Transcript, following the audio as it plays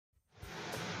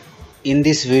In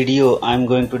this video, I am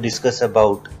going to discuss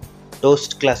about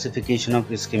TOST classification of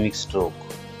ischemic stroke.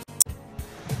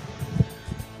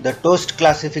 The TOST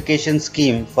classification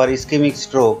scheme for ischemic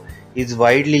stroke is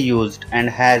widely used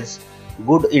and has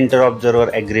good inter-observer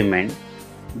agreement.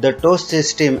 The TOST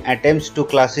system attempts to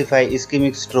classify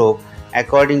ischemic stroke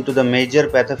according to the major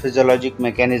pathophysiologic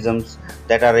mechanisms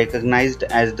that are recognized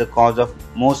as the cause of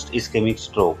most ischemic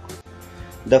stroke.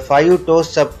 The 5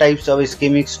 TOST subtypes of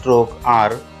ischemic stroke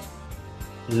are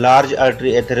large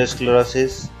artery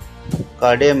atherosclerosis,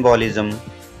 cardioembolism,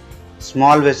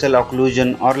 small vessel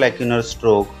occlusion or lacunar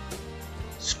stroke,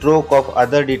 stroke of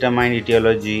other determined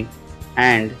etiology,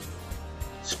 and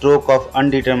stroke of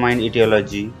undetermined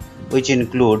etiology, which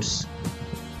includes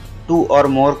 2 or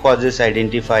more causes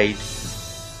identified,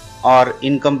 or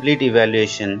incomplete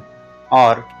evaluation,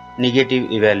 or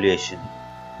negative evaluation.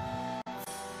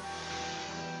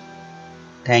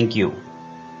 Thank you.